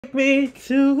Take me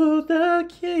to the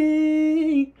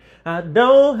king. I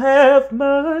don't have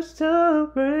much to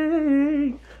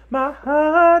bring. My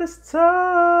heart is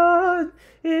torn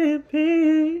in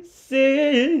pieces.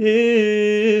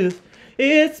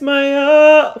 It's my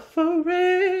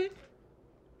offering.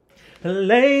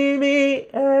 Lay me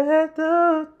at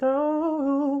the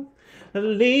throne.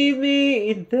 Leave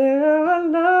me there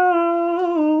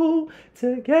alone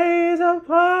to gaze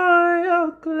upon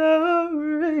your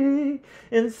glory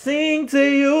and sing to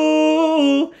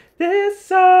you this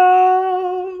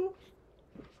song.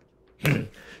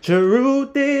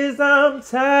 Truth is I'm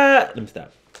tired. Let me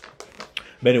stop.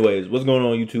 But anyways, what's going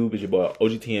on YouTube? It's your boy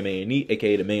Ogtmane,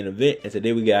 aka the main event, and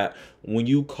today we got When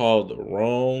You Call the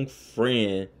Wrong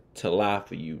Friend to Lie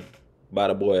for You by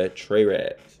the boy Trey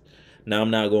Raps. Now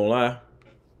I'm not gonna lie.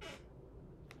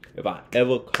 If I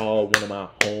ever call one of my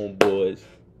homeboys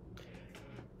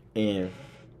and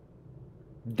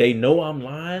they know I'm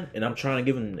lying and I'm trying to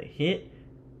give them the hint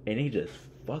and they just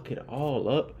fuck it all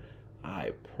up,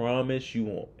 I promise you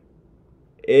on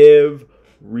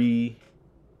everything.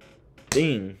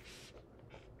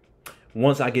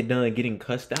 Once I get done getting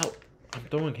cussed out, I'm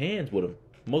throwing hands with them.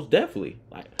 Most definitely.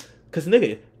 Like, cause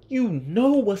nigga, you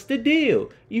know what's the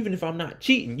deal. Even if I'm not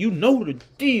cheating, you know the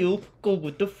deal. Go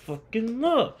with the fucking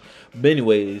love. But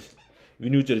anyways, if you're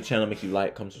new to the channel, make sure you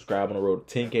like, come subscribe. On the road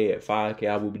to 10K. At 5K,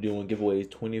 I will be doing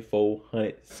giveaways.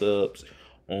 2,400 subs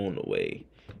on the way.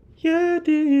 Yeah,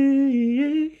 dig.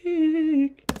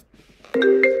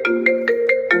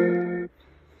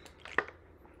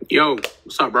 Yo,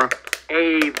 what's up, bro?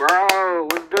 Hey, bro,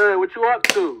 what's good? What you up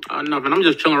to? Nothing. I'm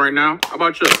just chilling right now. How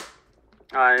about you?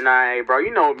 Nah, hey, bro, you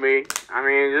know me. I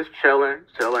mean, just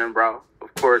chilling, bro.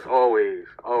 Of course, always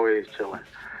chilling.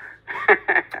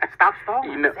 Stop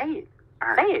stalling. You know, say it.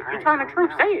 Say it. You're telling the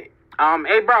truth. Say it.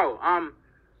 Hey, bro.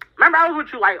 Remember I was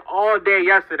with you like all day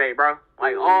yesterday, bro.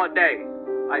 Like all day.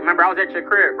 Like, remember I was at your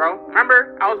crib, bro.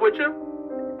 Remember I was with you?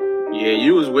 Yeah,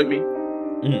 you was with me.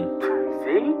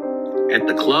 See? At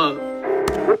the club.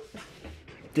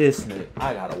 This nigga,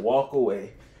 I gotta walk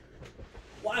away.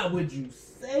 Why would you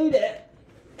say that?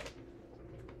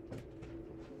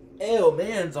 L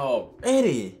man's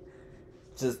already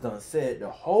just done said the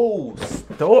whole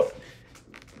story.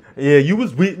 Yeah, you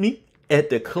was with me at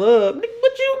the club. Nigga,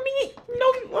 what you mean?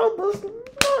 No, you almost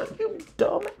not. You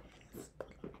dumbass.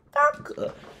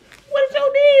 Fucker. What is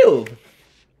your deal?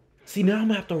 See, now I'm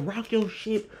gonna have to rock your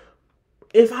shit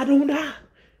if I don't die.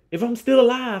 If I'm still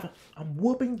alive, I'm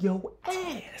whooping your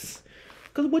ass.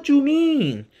 Cause what you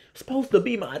mean? Supposed to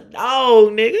be my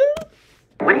dog, nigga.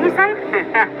 What did he say?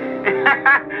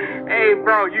 Hey,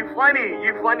 bro, you funny,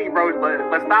 bro.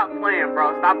 But stop playing,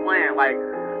 bro. Stop playing. Like,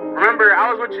 remember,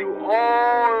 I was with you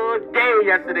all day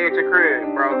yesterday at your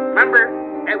crib, bro. Remember?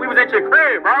 Hey, we was at your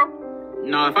crib, bro.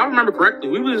 No, if I remember correctly,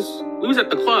 we was at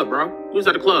the club, bro. We was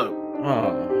at the club.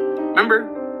 Oh. Remember?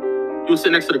 You was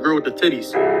sitting next to the girl with the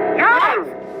titties. Yes.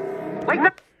 Wait,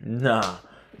 no. Nah.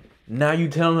 Now you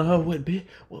telling her what bitch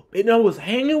I was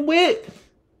hanging with?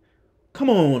 Come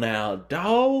on now,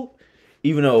 dog.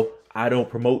 Even though I don't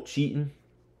promote cheating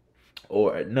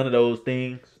or none of those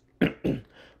things.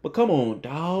 But come on,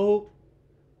 dog.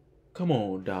 Come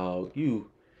on, dog. You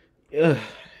that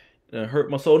hurt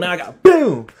my soul. Now I got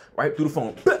boom right through the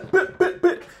phone.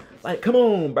 Like, come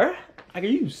on, bruh. Like, are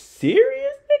you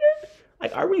serious, nigga?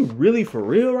 Like, are we really for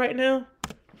real right now?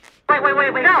 Wait. No.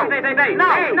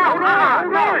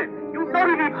 You know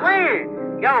you be playing.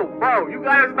 Yo, bro, you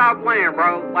gotta stop playing,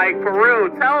 bro. Like, for real,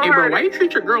 tell her. Hey, bro, why you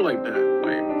treat your girl like that?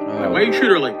 Like, why you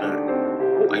treat her like that?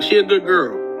 Like, she a good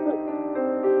girl.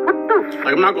 What the?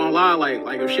 Like, I'm not gonna lie.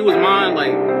 Like if she was mine,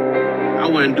 like, I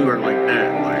wouldn't do her like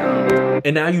that. Like,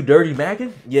 And now you dirty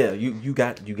macking? Yeah, you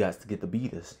got to get the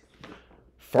beaters.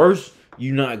 First,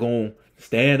 you not gonna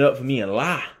stand up for me and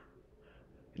lie.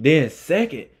 Then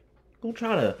second, gonna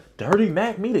try to dirty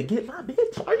mac me to get my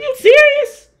bitch. Are you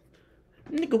serious?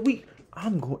 Nigga,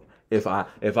 I'm going. If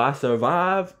I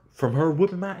survive from her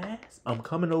whipping my ass, I'm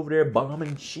coming over there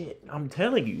bombing shit. I'm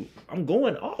telling you, I'm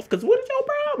going off. Cause what is your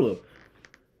problem?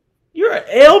 You're an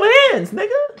L-mans,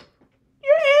 nigga.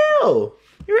 You're L.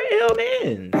 You're an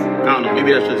L-mans. I don't know.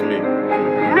 Maybe that's just me.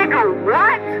 Nigga,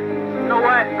 what? You know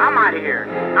what? I'm out of here.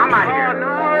 No, I'm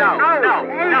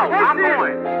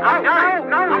going. I'm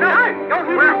done. No.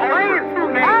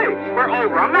 We're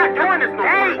over. I'm not doing this no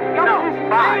more. No,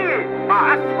 bye.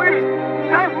 I swear.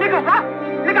 No, nigga, what?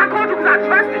 Nigga, I called you because I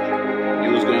trusted you.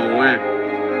 You was gonna win.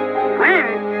 Win?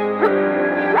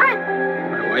 What?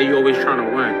 Like, why you always trying to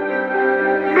win?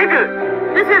 Nigga,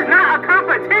 this is not a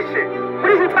competition. What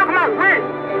are you talking about win?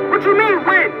 What you mean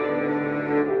win?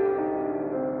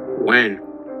 Win.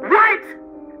 What?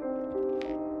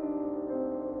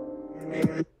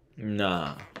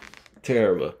 Nah,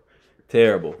 terrible,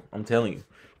 terrible. I'm telling you,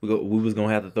 we was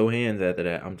gonna have to throw hands after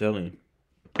that. I'm telling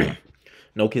you,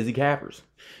 no kizzy cappers.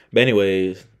 But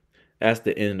anyways, that's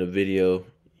the end of the video.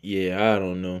 Yeah, I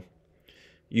don't know.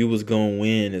 You was gonna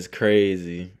win is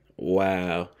crazy.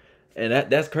 Wow, and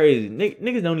that's crazy.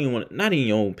 Niggas don't even want. Not even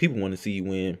your own people want to see you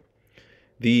win.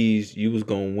 These you was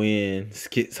gonna win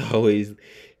skits always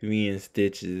me in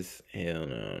stitches. Hell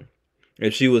no.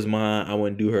 If she was mine, I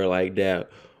wouldn't do her like that.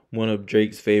 One of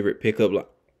Drake's favorite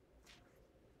pickup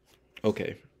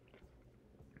okay.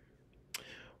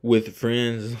 With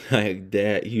friends like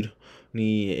that, you don't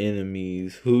need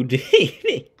enemies. Who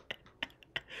did?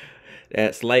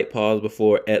 That slight pause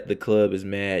before at the club is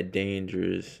mad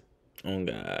dangerous. Oh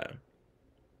God.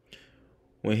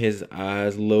 When his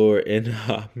eyes lowered and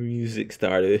the music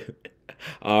started,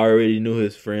 I already knew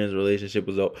his friend's relationship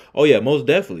was over. Oh yeah, most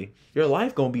definitely. Your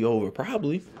life gonna be over,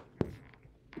 probably.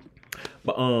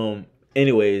 But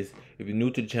anyways, if you're new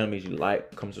to the channel, make sure you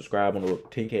like, come subscribe on the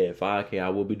 10K and 5K. I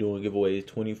will be doing giveaways,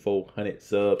 2,400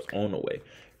 subs on the way.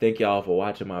 Thank y'all for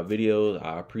watching my videos.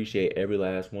 I appreciate every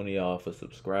last one of y'all for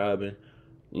subscribing.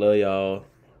 Love y'all.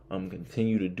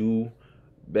 Continue to do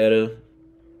better.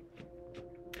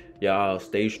 Y'all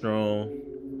stay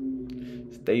strong.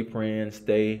 Stay praying.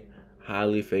 Stay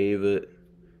highly favored.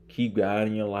 Keep God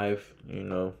in your life, you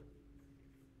know.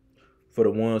 For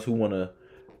the ones who want to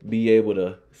be able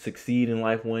to succeed in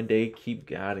life one day, keep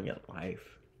God in your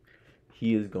life.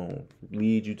 He is going to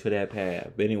lead you to that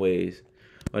path. But anyways,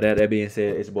 with that being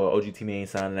said, it's your boy Ogtmane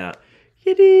signing out.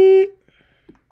 You dig?